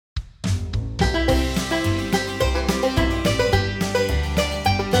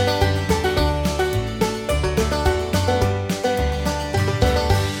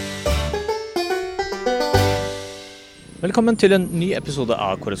Velkommen til en ny episode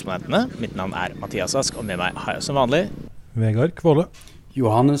av Korrespondentene. Mitt navn Mathias, og med meg har jeg som vanlig Vegard Kvåle.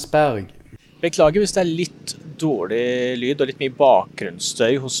 Johannes Berg. Beklager hvis det litt dårlig lyd og litt mye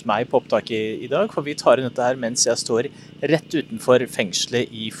bakgrunnsstøy hos meg på opptaket i dag, for vi tar inn dette her mens jeg står rett utenfor fengselet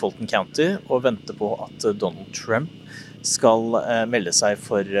i Fulton County og venter på at Donald Trump skal melde seg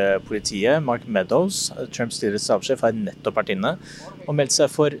for politiet. Mark Meadows, Trumps tidligere stabssjef, har nettopp vært inne og meldt seg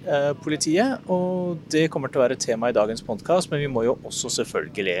for politiet, og det kommer til å være tema i dagens podcast, men vi må jo også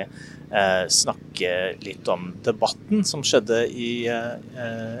selvfølgelig snakke litt om debatten som skjedde i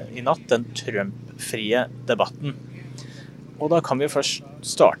natt, den Trump-frie debatten. Og da kan vi først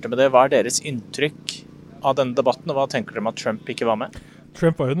starte med det. Hva deres inntrykk av denne debatten, og hva tenker dere om at Trump ikke var med?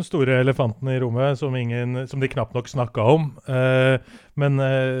 Trump var jo den store elefanten i rommet som de knapt nok snakket om. Men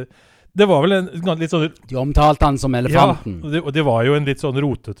det var vel en litt sånn... De omtalte han som elefanten. Ja, og det var jo en litt sånn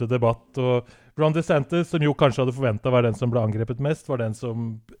rotete debatt. Og Ron DeSantis, som jo kanskje hadde forventet var den som ble angrepet mest, var den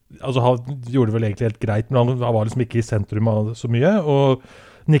som... Altså, han gjorde det vel egentlig helt greit, men han var liksom ikke i sentrum av så mye. Og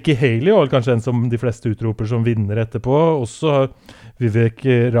Nikki Haley var kanskje den som de fleste utroper som vinner etterpå. Også Vivek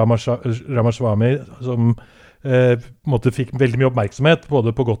Ramaswamy, som... fikk veldig mye oppmerksomhet,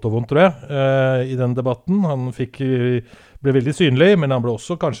 både på godt og vondt, tror jeg, i den debatten. Han ble veldig synlig, men han ble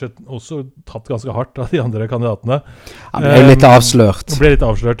også kanskje tatt ganske hardt av de andre kandidatene. Han ble litt avslørt.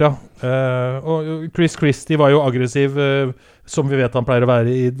 Ja. Og Chris Christie var jo aggressiv, som vi vet han pleier å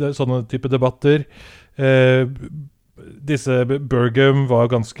være i sånne type debatter. Disse Burgum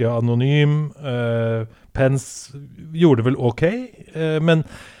var ganske anonym. Pence gjorde vel ok, men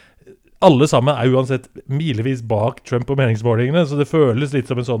alle sammen uansett milevis bak Trump og meningsmålingene, så det føles litt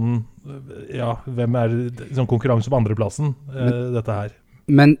som en sånn, ja, hvem sånn konkurranse om andreplassen, dette her.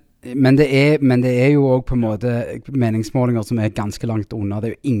 Men det er jo også på en måte meningsmålinger som ganske langt unna. Det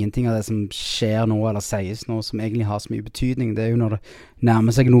er jo ingenting av det som skjer nå, eller sies nå, som egentlig har så mye betydning. Det er jo når det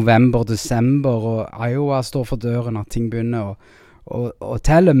nærmer seg november, desember, og Iowa står for døren, at ting begynner å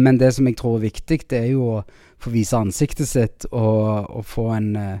telle. Men det som jeg tror er viktig, det er jo å få vise ansiktet sitt, og få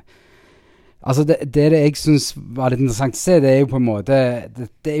en... Altså det jeg synes var litt interessant å se, det er jo på en måte,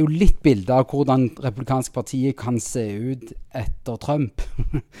 det er jo litt bilder av hvordan Republikansk partiet kan se ut etter Trump.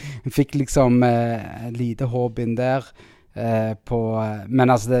 Vi fikk liksom lite håp inn der,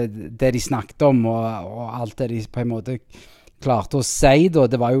 men altså det de snakket om, og alt det de på en måte klarte å si da,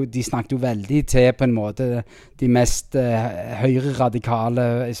 det var jo, de snakket jo veldig til på en måte de mest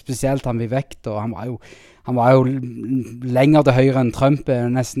høyre-radikale, spesielt han Vivek, og han var jo lenger til høyre enn Trump,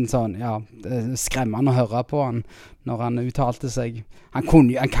 nesten sånn, ja, skremmende å høre på han når han uttalte seg. Han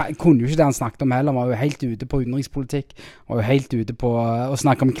kunne jo ikke det han snakket om heller, han var jo helt ute på utenrikspolitikk, han var jo helt ute på å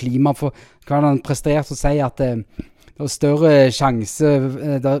snakke om klima, for hva hadde han prestert å si at det var større sjanse,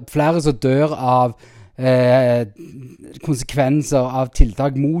 det er flere som dør av konsekvenser av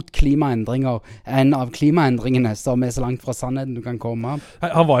tiltak mot klimaendringer enn av klimaendringene som så langt fra sannheten du kan komme.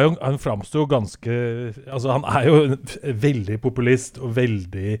 Han framstår jo ganske, altså han jo veldig populist og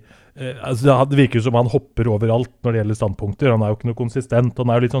veldig altså det virker jo som han hopper overalt når det gjelder standpunkter. Han jo ikke noe konsistent.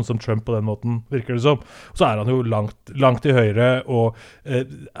 Han jo litt sånn som Trump på den måten, virker det som. Så han jo langt til høyre og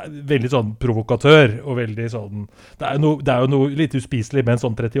veldig sånn provokatør og veldig sånn det jo noe litt uspiselig med en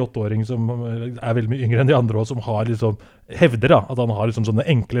sånn 38-åring som veldig mye yngre enn de andre og som har liksom hevder da, at han har liksom sånne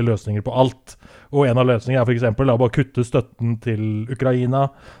enkle løsninger på alt. Og en av løsningene for eksempel å bare kutte støtten til Ukraina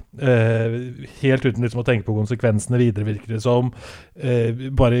helt uten liksom å tenke på konsekvensene videre, virker det som.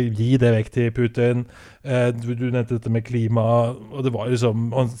 Bare gi det vekk til Putin. Du nevnte dette med klima, og det var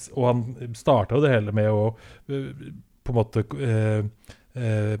liksom, og han startet jo det hele med å på en måte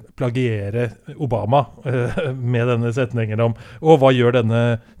plagiere Obama med denne setningen om og hva gjør denne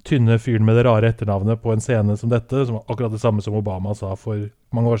tynne fyren med det rare etternavnet på en scene som dette, som var akkurat det samme som Obama sa for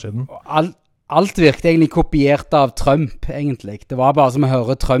mange år siden. Alt virket egentlig kopiert av Trump, egentlig. Det var bare som å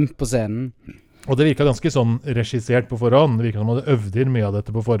høre Trump på scenen. Og det virket ganske sånn regissert på forhånd. Det virket som han hadde øvd inn mye av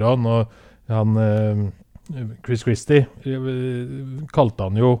dette på forhånd, og han, Chris Christie kalte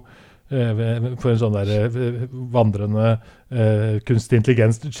han jo for en sånn der vandrende kunstig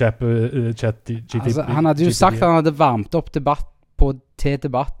intelligens chat GTP. Altså, han hadde jo sagt at han hadde varmt opp til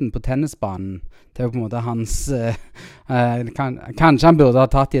debatten på tennisbanen. Det jo på en måte hans kanskje han burde ha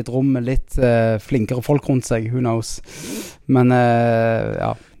tatt i et rom med litt flinkere folk rundt seg, who knows. Men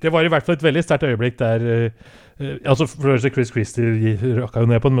ja. Det var i hvert fall et veldig sterkt øyeblikk der altså for Chris Christie rakka jo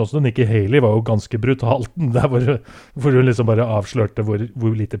ned på den, men også Nikki Haley var jo ganske brutalt der hvor hun liksom bare avslørte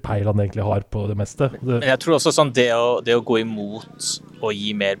hvor lite peil han egentlig har på det meste. Men jeg tror også sånn det å gå imot og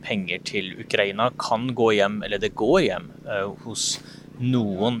gi mer penger til Ukraina kan gå hjem, eller det går hjem hos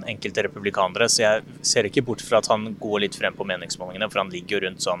noen enkelte republikanere, så jeg ser ikke bort fra at han går litt frem på meningsmålingene, for han ligger jo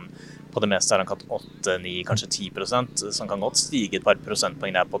rundt sånn, på det meste har han hatt 8, 9, kanskje 10%, så han kan godt stige et par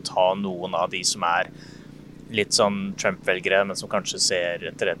prosentpoeng der på å ta noen av de som litt sånn Trump-velgere, men som kanskje ser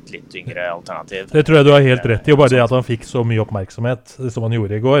etter et litt yngre alternativ. Det tror jeg du har helt rett i, og bare det at han fikk så mye oppmerksomhet som han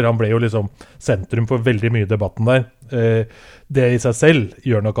gjorde i går. Han ble jo liksom sentrum for veldig mye debatten der. Det i seg selv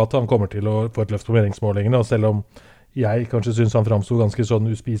gjør nok at han kommer til å få et løft på meningsmålingene, og selv om jeg kanskje synes han fremstod ganske sånn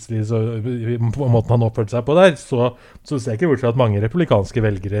uspiselig så, på måten han oppførte seg på der, så ser jeg ikke bort fra at mange republikanske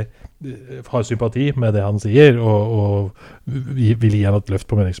velgere har sympati med det han sier, og vil gi han et løft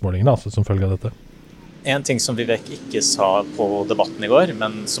på meningsmålingene, altså, som følge av dette. En ting som Vivek ikke sa på debatten i går,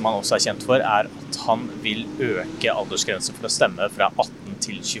 men som han også kjent for, at han vil øke aldersgrensen for å stemme fra 18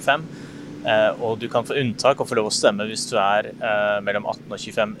 til 25. Og du kan få unntak og få lov å stemme hvis du mellom 18 og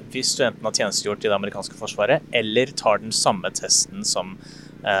 25, hvis du enten har tjenestegjort i det amerikanske forsvaret, eller tar den samme testen som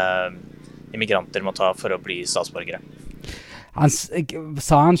immigranter må ta for å bli statsborgere.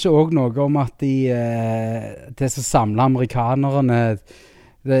 Sa han ikke også noe om at det som samler amerikanerne,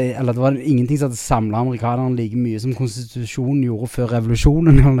 eller det var ingenting som hadde samlet amerikanerne like mye som konstitusjonen gjorde før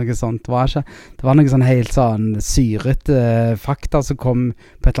revolusjonen eller noe sånt. Det var noe sånn helt sånn syret fakta som kom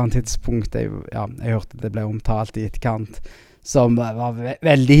på et eller annet tidspunkt. Jeg hørte det ble omtalt i etterkant som var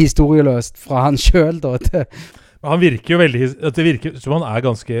veldig historieløst fra han selv da. Han virker jo veldig, det virker som han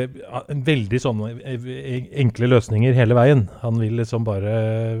ganske veldig sånne enkle løsninger hele veien. Han vil liksom bare,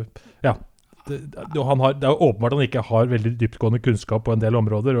 det er jo åpenbart at han ikke har veldig dyptgående kunnskap på en del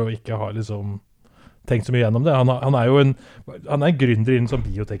områder, og ikke har liksom tenkt så mye gjennom det. Han er jo en gründer innen sånn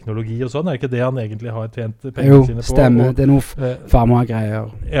bioteknologi og sånn, ikke det han egentlig har tjent pengene sine på? Jo, stemmer. Det noe farma-greier.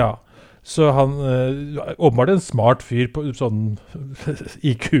 Ja, så han åpenbart en smart fyr på sånn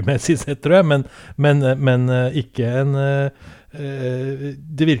IQ-messig sett, tror jeg, men ikke en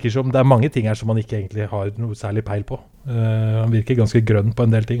det virker som det mange ting her som han ikke egentlig har noe særlig peil på. Han virker ganske grønn på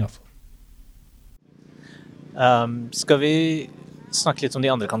en del ting, altså. Skal vi snakke litt om de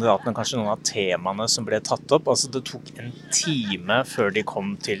andre kandidatene, kanskje noen av temaene som ble tatt opp? Altså, det tok en time før de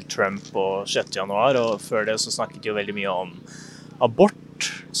kom til Trump på 6. januar, og før det så snakket de jo veldig mye om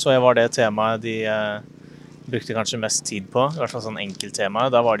abort, så var det temaet de brukte kanskje mest tid på, i hvert fall sånn enkelt tema.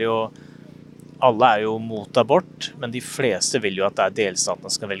 Da var det jo, alle jo mot abort, men de fleste vil jo at det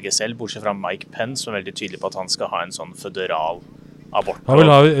delstatene skal velge selv, bortsett fra Mike Pence, som veldig tydelig på at han skal ha en sånn føderal abort.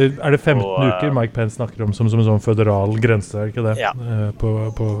 Det 15 uker Mike Pence snakker om som en sånn føderal grense, ikke det? Ja.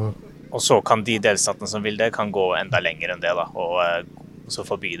 Og så kan de delstatene som vil det, kan gå enda lenger enn det da, og så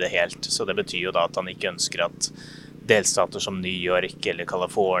forby det helt. Så det betyr jo da at han ikke ønsker at delstater som New York eller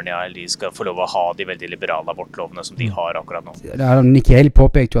California, eller de skal få lov å ha de veldig liberale abortlovene som de har akkurat nå. Nikki Haley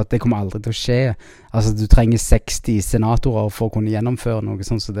påpekte jo at det kommer aldri til å skje. Altså, du trenger 60 senatorer for å kunne gjennomføre noe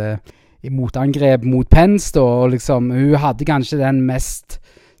sånn som det i motangrep mot Pence da, og liksom, hun hadde kanskje den mest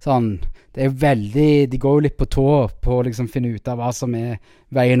sånn, det veldig, de går jo litt på tå på å liksom finne ut av hva som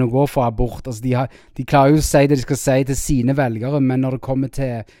veien å gå for abort. Altså, de klarer jo å si det de skal si til sine velgere, men når det kommer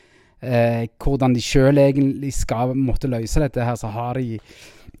til hvordan de selv egentlig skal måtte løse dette her, så har de,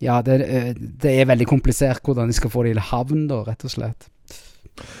 det veldig komplisert hvordan de skal få det i havn da, rett og slett.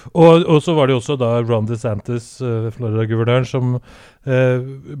 Og så var det også da Ron DeSantis, Florida-guvernøren, som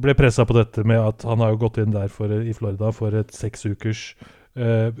ble presset på dette med at han har jo gått inn der i Florida for et 6 ukers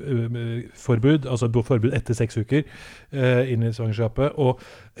forbud, altså forbud etter 6 uker inn i svangerskapet, og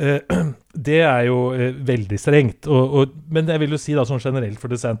det jo veldig strengt, men jeg vil jo si da sånn generelt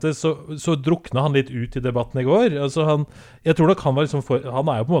for DeSantis, så drukna han litt ut i debatten i går. Altså jeg tror nok han var liksom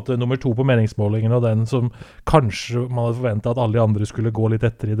han jo på en måte nummer 2 på meningsmålingen, og den som kanskje man hadde forventet at alle de andre skulle gå litt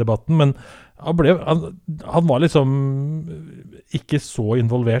etter i debatten, men han var liksom ikke så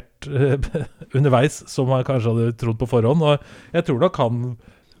involvert underveis som han kanskje hadde trodd på forhånd, og jeg tror nok han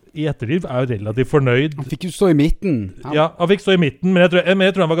i ettertid jo relativt fornøyd. Han fikk jo stå i midten. Ja, han fikk stå i midten, men jeg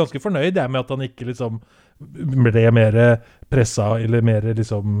tror han var ganske fornøyd med at han ikke liksom ble mer presset eller mer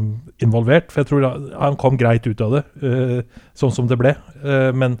liksom involvert, for jeg tror han kom greit ut av det, sånn som det ble.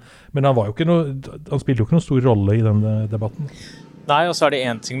 Men han var jo ikke han spilte jo ikke noen stor rolle i den debatten. Nei, og så det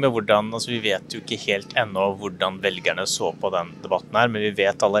en ting med hvordan, altså vi vet jo ikke helt ennå hvordan velgerne så på den debatten her, men vi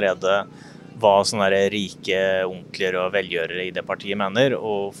vet allerede hva sånne rike onkler og velgjørere i det partiet mener,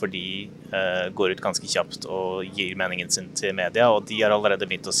 og for de går ut ganske kjapt og gir meningen sin til media, og de har allerede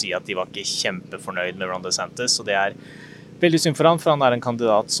begynt å si at de var ikke kjempefornøyd med Ron DeSantis, og det veldig synd for han en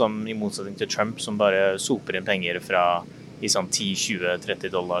kandidat som i motsetning til Trump, som bare soper inn penger fra i sånn 10, 20,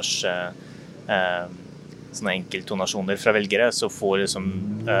 30 dollars sånne enkeltdonasjoner fra velgere, så får liksom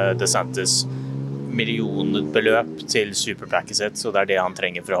DeSantis millionbeløp til superpacket sitt, så det det han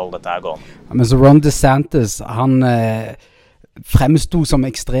trenger for å holde dette her gående. Ja, men så Ron DeSantis, han fremstod som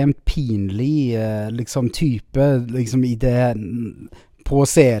ekstremt pinlig liksom type liksom i det på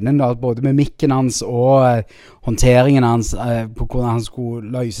scenen da, både med mikken hans og håndteringen hans på hvordan han skulle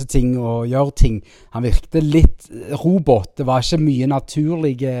løse ting og gjøre ting. Han virkte litt robot. Det var ikke mye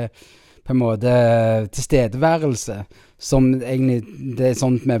naturlige på en måte tilstedeværelse som egentlig det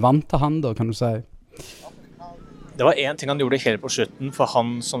sånt vi vant til han da, kan du si. Det var en ting han gjorde helt på slutten, for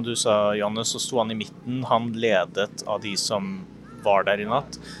han, som du sa, Johannes, så sto han i midten. Han ledet av de som var der i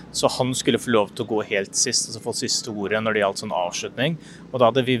natt, så han skulle få lov til å gå helt sist, altså få siste ordet når det gjaldt sånn avslutning. Og da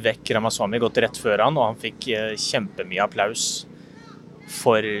hadde Vivek Ramaswamy gått rett før han, og han fikk kjempemye applaus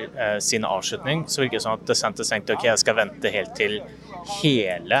for sin avslutning. Så virker det sånn at DeSantis tenkte, ok, jeg skal vente helt til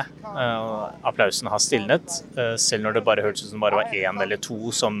hele applausen har stilnet, selv når det bare hørtes ut som det bare var en eller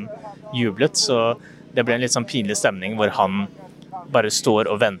to som jublet, så det ble en litt sånn pinlig stemning hvor han bare står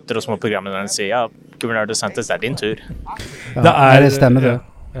og venter, og så må programlederen si, ja, guvernør DeSantis, det din tur. Ja, det stemmer det.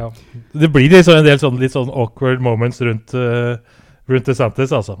 Ja. Det blir liksom en del litt sånn awkward moments rundt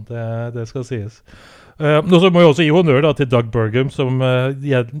DeSantis, altså. Det skal sies. Nå så må jeg også gi honnør da, til Doug Burgum, som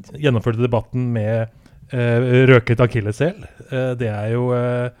gjennomførte debatten med røket akilleshæl. Det jo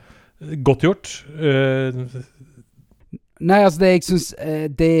godt gjort. Nei, altså det jeg synes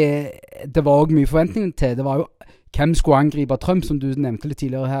det var også mye forventninger til. Det var jo hvem skulle angripe Trump, som du nevnte litt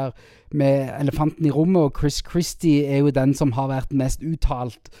tidligere her, med elefanten i rommet, og Chris Christie jo den som har vært mest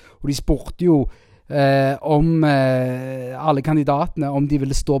uttalt, og de spurte jo om alle kandidatene, om de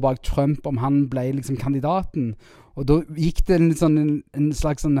ville stå bak Trump, om han ble liksom kandidaten, og da gikk det en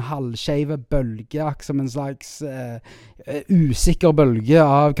slags sånn halvskjeve bølge, som en slags usikker bølge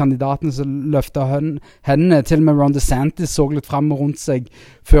av kandidatene som løftet hendene, til og med Ron DeSantis så litt frem og rundt seg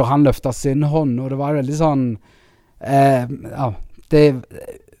før han løftet sin hånd, og det var veldig sånn ja, det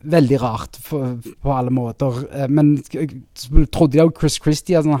veldig rart på alle måter, men trodde jeg jo Chris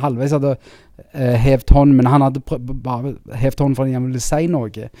Christie sånn halvveis hadde hevet hånd, men han hadde bare hevet hånd for at han ville si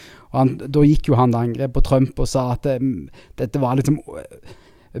noe, og da gikk jo han til angrep på Trump og sa at dette var liksom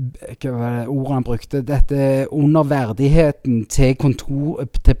hva var det ordet han brukte, dette under verdigheten til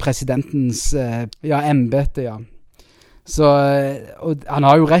til presidentens embete, ja. Så, og han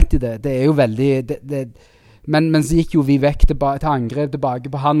har jo rett i det, det jo veldig men så gikk jo vi vekk til angrep tilbake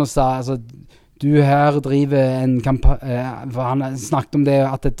på han og sa, altså, du her driver en kampanje, for han snakket om det,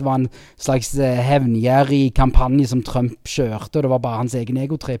 at dette var en slags hevngjerrig kampanje som Trump kjørte, og det var bare hans egen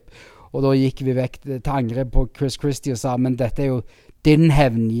egotripp. Og da gikk vi vekk til angrep på Chris Christie og sa, men dette jo din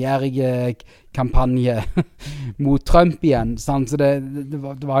hevngjerrige kampanje mot Trump igjen. Sant? Så det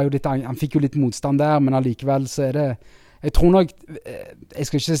var jo litt, han fikk jo litt motstand der, men allikevel så det jeg tror nok,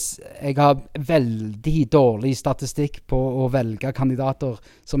 jeg har veldig dårlig statistikk på å velge kandidater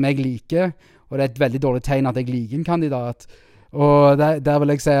som jeg liker, og det et veldig dårlig tegn at jeg liker en kandidat. Og der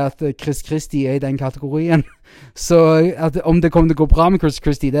vil jeg si at Chris Christie i den kategorien. Så at om det kommer til å gå bra med Chris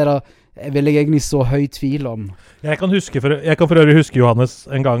Christie, det vil jeg egentlig så høy tvil om. Jeg kan for øvrig huske Johannes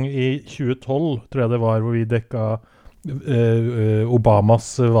en gang i 2012, tror jeg det var, hvor vi dekket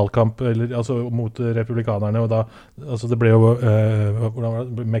Obamas valgkamp altså mot republikanerne, og da altså det ble jo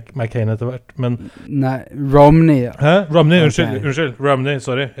McCain etter hvert, men nei, Romney. Hæ? Romney, unnskyld, Romney,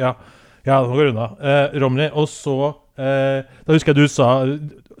 sorry, ja, nå går det unna. Romney, og så da husker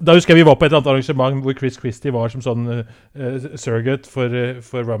jeg vi var på et eller annet arrangement hvor Chris Christie var som sånn surrogate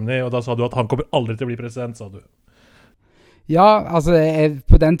for Romney, og da sa du at han kommer aldri til å bli president, sa du. Ja, altså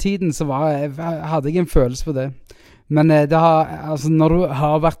på den tiden så hadde jeg en følelse på det. Men altså, når du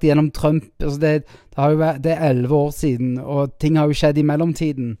har vært gjennom Trump, altså det 11 år siden, og ting har jo skjedd i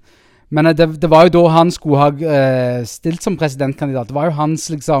mellomtiden. Men det var jo da han skulle ha stilt som presidentkandidat. Det var jo hans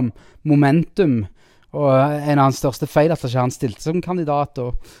liksom momentum, og en av hans største feil at han stilte som kandidat,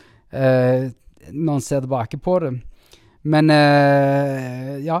 og, når han ser tilbake på det. Men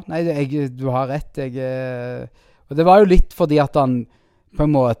ja, nei, du har rett. Og det var jo litt fordi at han på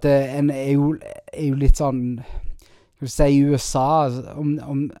en måte jo litt sånn si i USA,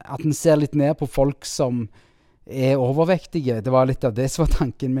 om at en ser litt ned på folk som overvektige. Det var litt av det som var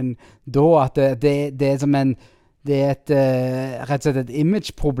tanken, men da at det som det et rett og slett et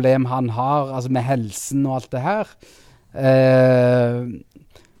image-problem han har, altså med helsen og alt det her.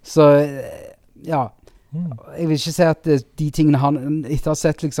 Så ja, jeg vil ikke si at de tingene han etter å ha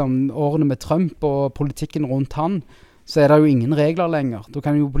sett liksom årene med Trump og politikken rundt han, så det jo ingen regler lenger. Da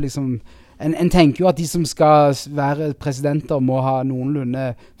kan jo liksom En tenker jo at de som skal være presidenter må ha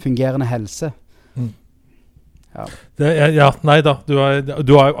noenlunde fungerende helse. Ja. Nei da, du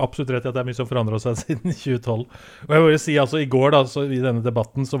har jo absolutt rett i at det mye som forandret seg siden 2012. Og jeg vil si, altså i går da, så i denne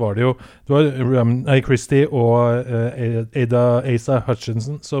debatten så var det jo, det var Christie og Asa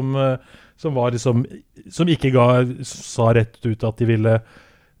Hutchinson som var liksom, som ikke sa rett ut at de ville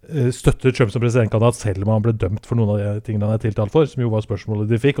støtte Trump som presidentkandidat selv om han ble dømt for noen av de tingene han tiltalt for, som jo var spørsmålet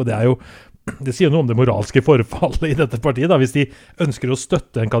de fikk, og det sier noe om det moralske forfallet i dette partiet da, hvis de ønsker å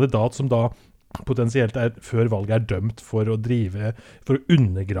støtte en kandidat som da potensielt før valget dømt for å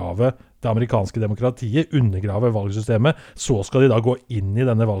undergrave det amerikanske demokratiet, undergrave valgsystemet, så skal de da gå inn i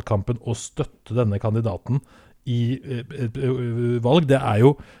denne valgkampen og støtte denne kandidaten i valg. Det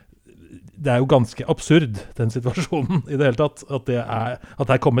er jo ganske absurd, den situasjonen i det hele tatt, at det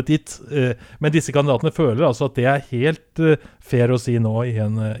er kommet dit. Men disse kandidatene føler altså at det er helt fair å si nå i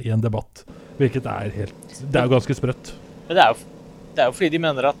en debatt, hvilket det er jo ganske sprøtt. Men det er jo fordi de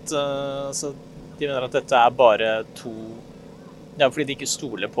mener at dette er bare to. Det er jo fordi de ikke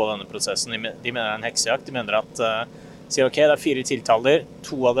stoler på denne prosessen. De mener det er en heksejakt. De mener at sier ok, det er 4 tiltaler.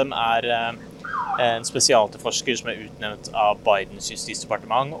 2 av dem er en spesialetterforsker som er utnevnt av Bidens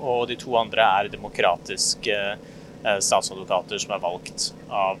justisdepartement, og de 2 andre er demokratiske statsadvokater som er valgt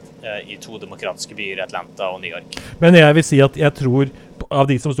i 2 demokratiske byer, Atlanta og New York. Men jeg vil si at jeg tror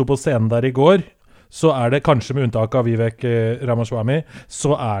av de som sto på scenen der i går, så det kanskje med unntak av Vivek Ramaswamy,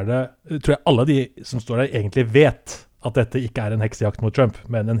 så tror jeg alle de som står der egentlig vet at dette ikke er en heksejakt mot Trump,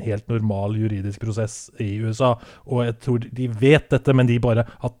 men en helt normal juridisk prosess i USA. Og jeg tror de vet dette, men de bare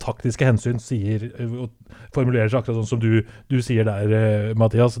av taktiske hensyn sier og formulerer seg akkurat sånn som du sier der,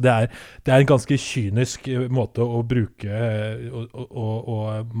 Mathias. Det er en ganske kynisk måte å bruke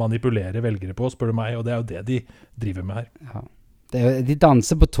og manipulere velgere på, spør du meg, og det er jo det de driver med her. Ja. De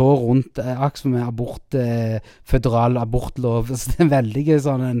danser på tå rundt akkurat med føderal abortlov. Så det er veldig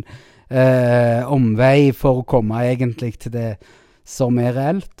sånn en omvei for å komme egentlig til det som er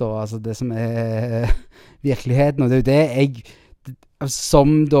reelt, og altså det som er virkeligheten. Og det er jo det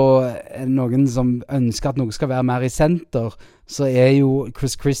som da noen som ønsker at noe skal være mer i senter, så er jo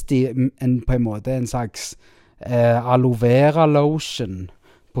Chris Christie på en måte en slags aloe vera lotion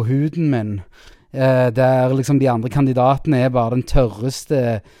på huden min. Der liksom de andre kandidatene er bare den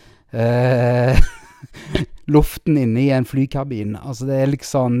tørreste luften inne i en flykabin. Altså det er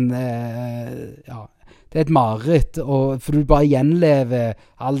liksom det er et mareritt, for du bare gjenlever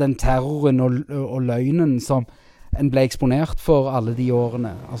all den terroren og løgnen som en ble eksponert for alle de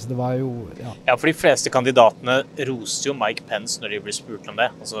årene. Altså det var jo Ja, for de fleste kandidatene roste jo Mike Pence når de ble spurt om det.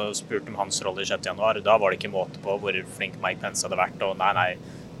 Altså spurt om hans rolle i 6. januar. Da var det ikke måte på hvor flink Mike Pence hadde vært, og nei,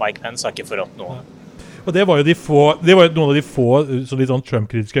 Mike Pence har ikke forrådt noen. Og det var jo noen av de få så litt sånn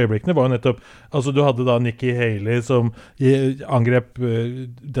Trump-kritiske øyeblikkene, var jo nettopp, altså du hadde da Nikki Haley som angrep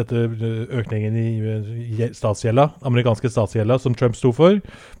dette økningen i statsgjelda, amerikanske statsgjelda som Trump sto for,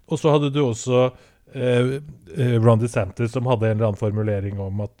 og så hadde du også Ron DeSantis som hadde en eller annen formulering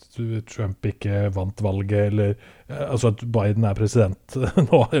om at Trump ikke vant valget, eller altså at Biden er president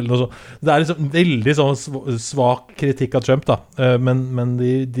nå, eller noe sånt. Det er liksom veldig sånn svak kritikk av Trump da, men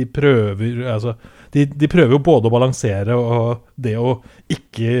de prøver altså, de prøver jo både å balansere og det å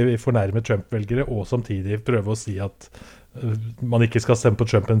ikke fornærme Trump-velgere, og samtidig prøve å si at man ikke skal stemme på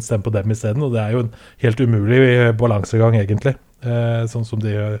Trump, men stemme på dem i stedet, og det er jo en helt umulig balansegang egentlig. Sånn som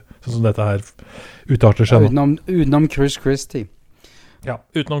dette her utarter seg nå. Utenom Chris Christie. Ja,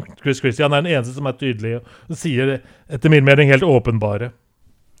 utenom Chris Christie. Han er den eneste som er tydelig og sier etter min mening helt åpenbare.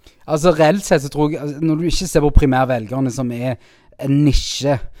 Altså reelt sett så tror jeg, når du ikke ser på primærvelgerne som er en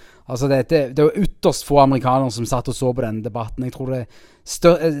nisje, altså det er jo ytterst få amerikanere som satt og så på denne debatten. Jeg tror det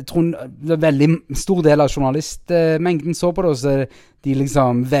er veldig stor del av journalistmengden så på det, og så er de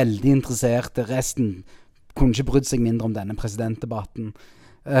liksom veldig interesserte. Resten kunne ikke brydd seg mindre om denne presidentdebatten.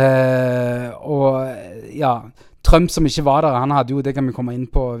 Og ja, Trump som ikke var der, han hadde jo, det kan vi komme inn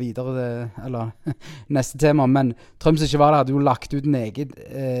på videre, eller neste tema, men Trump som ikke var der hadde jo lagt ut en egen,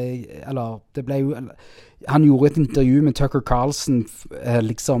 eller det ble jo, han gjorde et intervju med Tucker Carlson,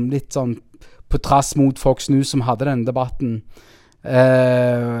 liksom litt sånn på trass mot Fox News som hadde denne debatten,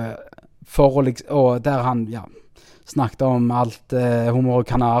 og der han, snakket om alt humor og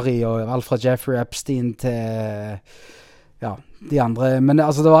kanari, og alt fra Jeffrey Epstein til de andre. Men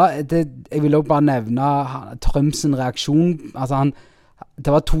altså jeg vil også bare nevne Trumps reaksjon. Altså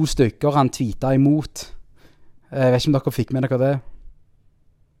det var 2 stykker han tweetet imot. Jeg vet ikke om dere fikk med dere det.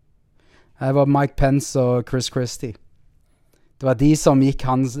 Det var Mike Pence og Chris Christie. Det var de som gikk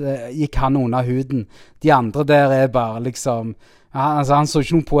han under huden. De andre der er bare liksom Altså, han så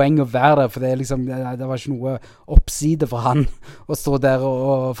ikke noen poeng å være der, for det var ikke noe oppside for han å stå der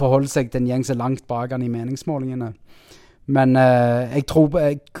og forholde seg til en gjeng som langt bak han i meningsmålingene. Men jeg tror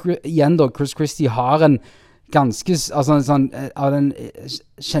igjen da, Chris Christie har en ganske, altså en sånn, av den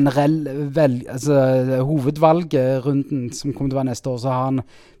generell hovedvalget runden som kommer til å være neste år, så har han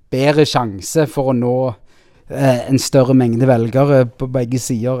bedre sjanse for å nå en større mengde velgere på begge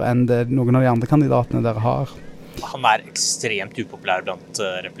sider enn noen av de andre kandidatene dere har. Han ekstremt upopulær blant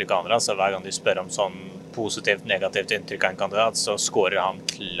republikanere, så hver gang de spør om sånn positivt, negativt inntrykk av en kandidat, så scorer han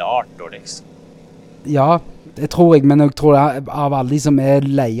klart dårligst. Ja, det tror jeg, men jeg tror av alle de som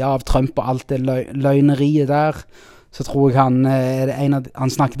leie av Trump og alt det løgneriet der, så tror jeg han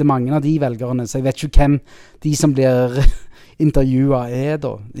snakker til mange av de velgerne, så jeg vet ikke hvem de som blir intervjuet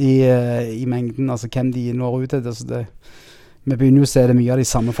da, i mengden, altså hvem de når ut til det, vi begynner jo å se det mye av de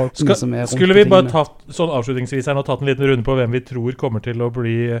samme folkene som rundt skulle vi bare sånn avslutningsvis her nå tatt en liten runde på hvem vi tror kommer til å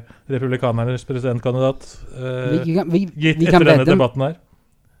bli Republikanernes presidentkandidat gitt etter denne debatten her?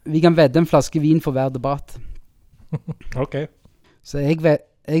 Vi kan vedde en flaske vin for hver debatt. Ok. Så jeg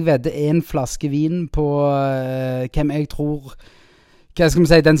vedder en flaske vin på hvem jeg tror, hva skal vi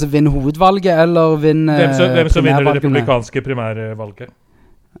si, den som vinner hovedvalget, eller vinner hvem som vinner det republikanske primærvalget.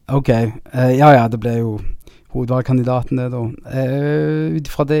 Ok, ja, det ble jo hovedvalgkandidaten det da. Ut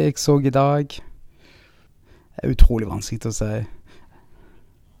fra det jeg så i dag, utrolig vanskelig å si.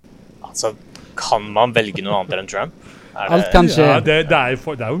 Altså, kan man velge noen andre enn Trump? Alt kan skje. Ja, det er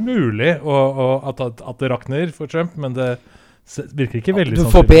jo mulig at det rakner for Trump, men det virker ikke veldig sannsynlig.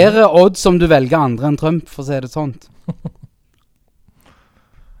 Du får bedre odds om du velger andre enn Trump, for å si det sånt.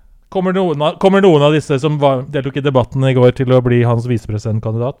 Kommer noen av disse som deltok i debatten i går til å bli hans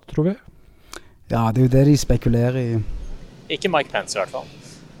visepresidentkandidat, tror vi? Ja, det er jo det de spekulerer i. Ikke Mike Pence i hvert fall.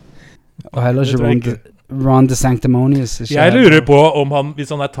 Og heller ikke Ron DeSanctimonious. Jeg lurer på om han, hvis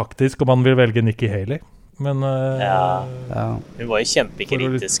han taktisk, om han vil velge Nikki Haley. Men ja. Hun var jo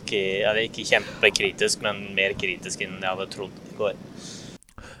kjempekritisk, eller ikke kjempekritisk, men mer kritisk enn jeg hadde trodd i går.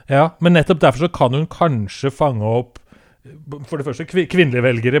 Ja, men nettopp derfor så kan hun kanskje fange opp for det første kvinnelige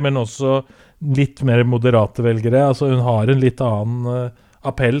velgere, men også litt mer moderate velgere. Altså hun har en litt annen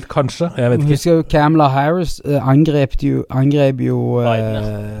appell, kanskje. Jeg vet ikke. Husker jo Kamala Harris angrep jo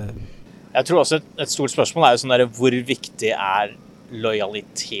Jeg tror også et stort spørsmål jo sånn der, hvor viktig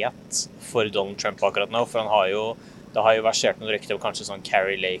lojalitet for Donald Trump akkurat nå, for det har jo versert noen rykter om kanskje sånn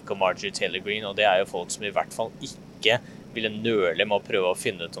Carrie Lake og Marjorie Taylor Greene, og det jo folk som i hvert fall ikke ville nøle med å prøve å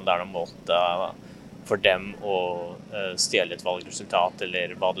finne ut om det noen måte for dem å stjele et valgresultat,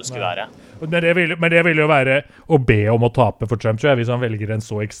 eller hva det skulle være. Men det vil jo være å be om å tape for Trump, tror jeg, hvis han velger en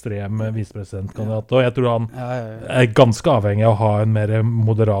så ekstrem visepresidentkandidat. Og jeg tror han ganske avhengig av å ha en mer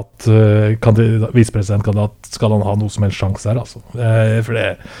moderat visepresidentkandidat, skal han ha noe som helst sjanse her, altså. For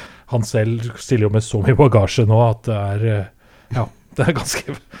han selv stiller jo med så mye bagasje nå, at det ganske...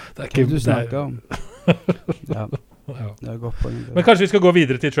 Det ikke... Du snakker om. Ja. Ja. Men kanskje vi skal gå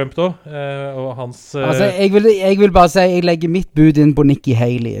videre til Trump da og hans altså, jeg vil bare si jeg legger mitt bud inn på Nikki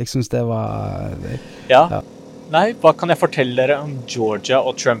Haley. Jeg synes det var ja. Nei, hva kan jeg fortelle dere om Georgia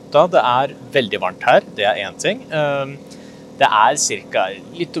og Trump da? Det veldig varmt her, det en ting. Det cirka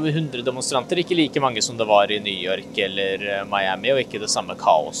litt over 100 demonstranter, ikke like mange som det var i New York eller Miami, og ikke det samme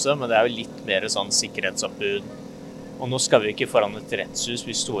kaoset, men det jo litt mer sånn sikkerhetsoppbud. Og nå skal vi ikke foran et rettshus,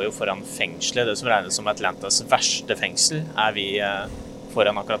 vi står jo foran fengslet, det som regnes som Atlantas verste fengsel, vi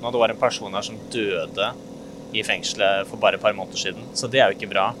foran akkurat nå. Det var en person her som døde i fengselet for bare et par måneder siden, så det jo ikke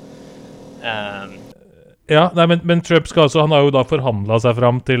bra. Ja, nei, men Trump han har jo da forhandlet seg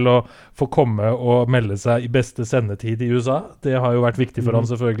fram til å få komme og melde seg i beste sendetid i USA. Det har jo vært viktig for han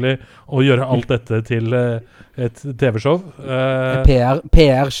selvfølgelig, å gjøre alt dette til et TV-show.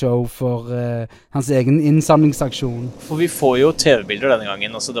 PR-show for hans egen innsamlingsaksjon. For vi får jo TV-bilder denne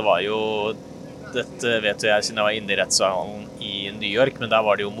gangen, altså det var jo, dette vet jeg siden jeg var inne i rettssalen i New York, men der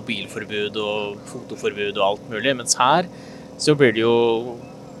var det jo mobilforbud og fotoforbud og alt mulig, mens her så blir det jo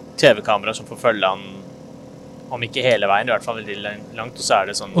TV-kamera som får følge han om ikke hele veien, i hvert fall veldig langt, og så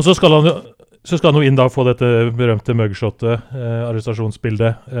det sånn... Og så skal han jo inn da få dette berømte mugshotet,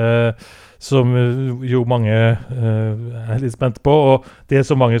 arrestasjonsbildet, som jo mange litt spent på, og det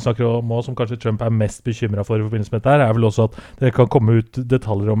som mange snakker om, og som kanskje Trump mest bekymret for i forbindelse med dette vel også at det kan komme ut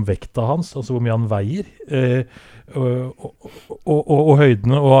detaljer om vekta hans, altså hvor mye han veier, og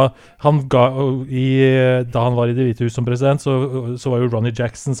høydene, og han ga da han var i Det hvite hus som president, så var jo Ronny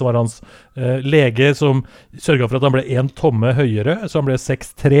Jackson som var hans lege, som sørget for at han ble 1 tomme høyere, så han ble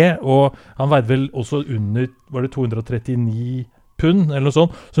 6'3", og han veide vel også under, var det 239 pund, eller noe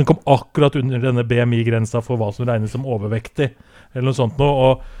sånt, så han kom akkurat under denne BMI-grensa for hva som regnes som overvektig. eller noe sånt noe,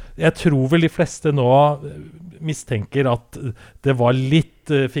 og jeg tror vel de fleste nå mistenker at det var litt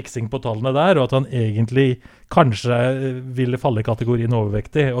fiksing på tallene der, og at han egentlig kanskje ville falle i kategorien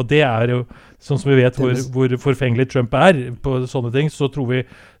overvektig, og det jo, sånn som vi vet hvor forfengelig Trump på sånne ting, så tror vi,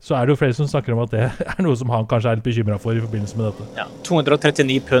 så det jo flere som snakker om at det noe som han kanskje litt bekymret for i forbindelse med dette. Ja,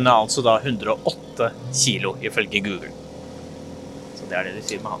 239 pund altså da 108 kilo ifølge Google. Så det det de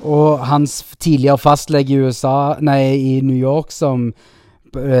sier med han. Og hans tidligere fastlege i i New York, som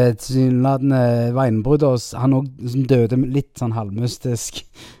tilsynelatende var innbrudd hos, han også døde litt sånn halvmystisk.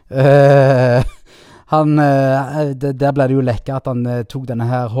 Der ble det jo lekket at han tok denne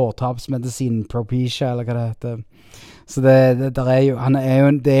her hårtapsmedisinen Propecia, eller hva det heter. Så det er jo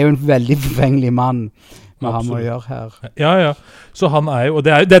en veldig forfengelig mann med han må gjøre her. Ja. Så han jo, og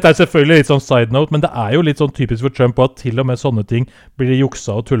dette selvfølgelig litt sånn side note, men det jo litt sånn typisk for Trump at til og med sånne ting blir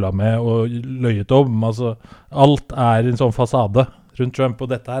juksa og tullet med og løyet om. Altså, alt en sånn fasade rundt Trump, og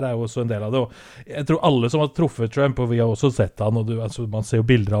dette her jo også en del av det. Og jeg tror alle som har truffet Trump, og vi har også sett han, og altså, man ser jo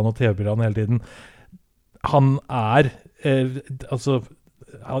bilder av han og TV-bilder av han hele tiden, han altså,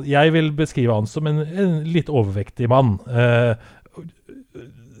 jeg vil beskrive han som en litt overvektig mann.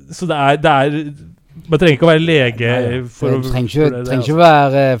 Så det man trenger ikke å være lege for du trenger ikke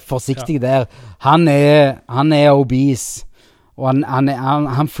være forsiktig der. Han obese, og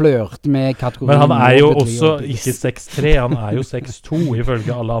han flørter med kategorien. Men han jo også ikke 6'3", han jo 6'2",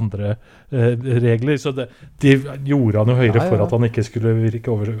 ifølge alle andre regler, så de gjorde han jo høyere for at han ikke skulle virke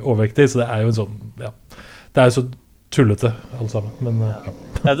overvektig, så det jo en sånn, ja, det jo så tullete alle sammen, men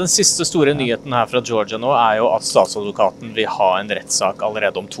ja. Den siste store nyheten her fra Georgia nå jo at statsadvokaten vil ha en rettssak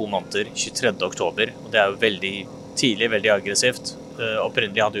allerede om 2 måneder, 23. oktober, og det jo veldig tidlig, veldig aggressivt.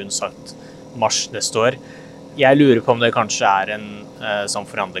 Opprinnelig hadde hun sagt mars neste år. Jeg lurer på om det kanskje en sånn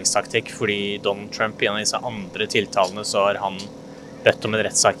forhandlingstaktikk, fordi Donald Trump i en av disse andre tiltalene så har han bedt om en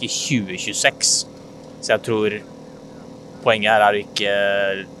rettssak i 2026. Så jeg tror poenget her å ikke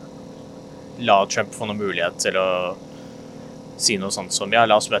la Trump få noen mulighet til å si noe sånt som, ja,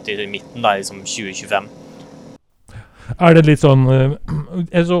 la oss møte i midten da, liksom 2025. Det litt sånn,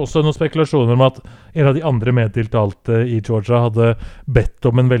 jeg så også noen spekulasjoner om at en av de andre medtiltalte i Georgia hadde bedt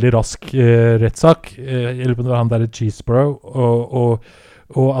om en veldig rask rettssak, eller det var han der Cheeseborough,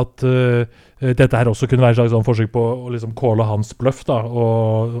 og at dette her også kunne være en slags sånn forsøk på å liksom calle hans bluff da,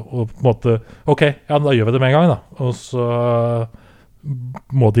 og på en måte, ok, ja, da gjør vi det med en gang da, og så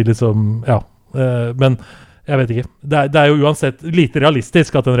må de liksom, ja, men jeg vet ikke. Det jo uansett lite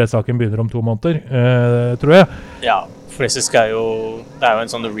realistisk at den rettssaken begynner om 2 måneder, tror jeg. Ja, for det jo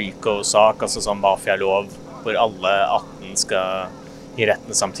en sånn RICO-sak, altså sånn mafialov, hvor alle 18 skal i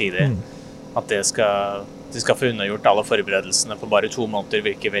retten samtidig. At de skal få unnagjort alle forberedelsene på bare 2 måneder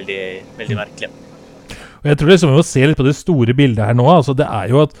virker veldig, veldig merkelig. Og jeg tror liksom vi må se litt på det store bildet her nå, altså det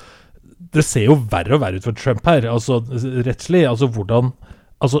jo at det ser jo verre og verre ut for Trump her, altså rettslig, altså hvordan,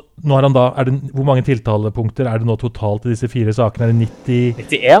 altså nå har han da, hvor mange tiltalepunkter det nå totalt i disse 4 sakene?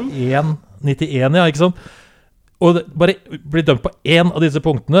 91? 91, ja, ikke sant? Og bare bli dømt på 1 av disse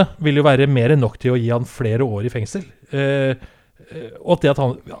punktene vil jo være mer enn nok til å gi han flere år i fengsel. Og at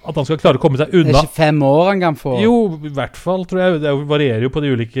han skal klare å komme seg unna. Det ikke 5 år han kan få? Jo, i hvert fall, tror jeg. Det varierer jo på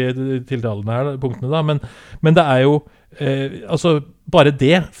de ulike tiltalene her, punktene da, men det jo altså bare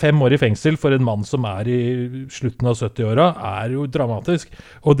det, 5 år i fengsel for en mann som i slutten av 70-åra jo dramatisk,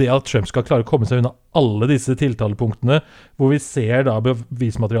 og det at Trump skal klare å komme seg unna alle disse tiltalepunktene, hvor vi ser da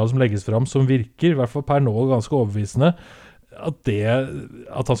bevismateriale som legges fram som virker, i hvert fall per nå ganske overbevisende, at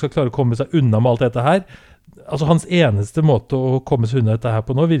han skal klare å komme seg unna med alt dette her. Altså hans eneste måte å komme seg unna dette her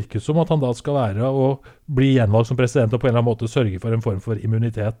på nå virker som at han da skal være og bli gjenvalgt som president og på en eller annen måte sørge for en form for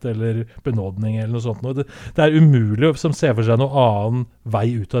immunitet eller benådning eller noe sånt. Det umulig som ser for seg noen annen vei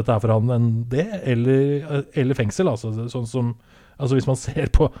ut av dette her for han enn det, eller fengsel, altså. Sånn som, altså hvis man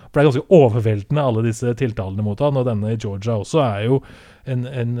ser på, for det ganske overveldende alle disse tiltalene mot han, og denne i Georgia også jo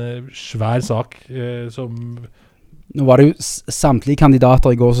en svær sak som... Nå var det jo samtlige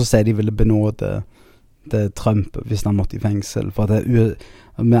kandidater i går som sier de ville benåde Trump hvis han måtte i fengsel, for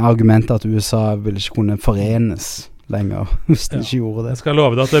med argumentet at USA ville ikke kunne forenes lenger hvis de ikke gjorde det. Jeg skal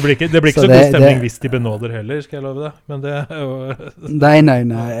love deg at det blir ikke så god stemning hvis de benåder heller, skal jeg love deg, men det jo... Nei,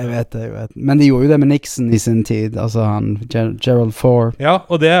 jeg vet. Men de gjorde jo det med Nixon i sin tid, altså han, Gerald Ford. Ja,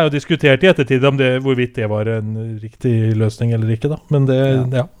 og det jo diskutert i ettertid om hvorvidt det var en riktig løsning eller ikke da, men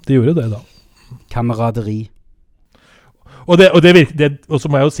de gjorde det da. Kameraderi. Og så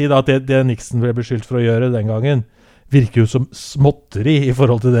må jeg jo si da at det Nixon ble beskyldt for å gjøre den gangen, virker jo som småtteri I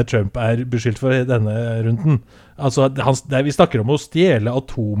forhold til det Trump beskyldt for I denne runden. Altså, vi snakker om å stjele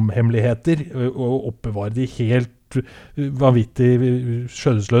atomhemmeligheter og oppbevare de helt vanvittig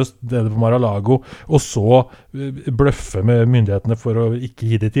skjødesløst det på Mar-a-Lago, og så bløffe med myndighetene for å ikke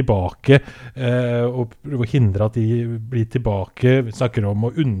gi det tilbake, og prøve å hindre at de blir tilbake. Vi snakker om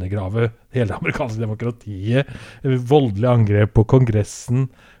å undergrave hele det amerikanske demokratiet, voldelige angrep på kongressen,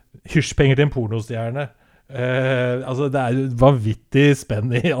 hysjpenger til en pornostjerne. Altså det vanvittig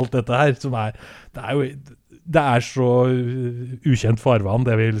spenn I alt dette her, som det så ukjent farvann,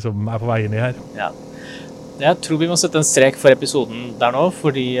 det vi liksom på vei inn I her. Ja. Jeg tror vi må sette en strek for episoden der nå,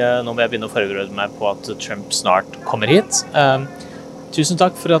 fordi nå må jeg begynne å forberede meg på at Trump snart kommer hit. Tusen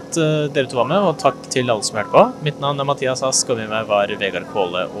takk for at dere to var med, og takk til alle som hørte på. Mitt navn Mathias Ask, og med meg var Vegard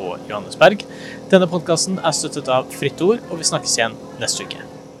Kåle og Johannes Berg. Denne podcasten støttet av Fritt Ord, og vi snakkes igjen neste uke.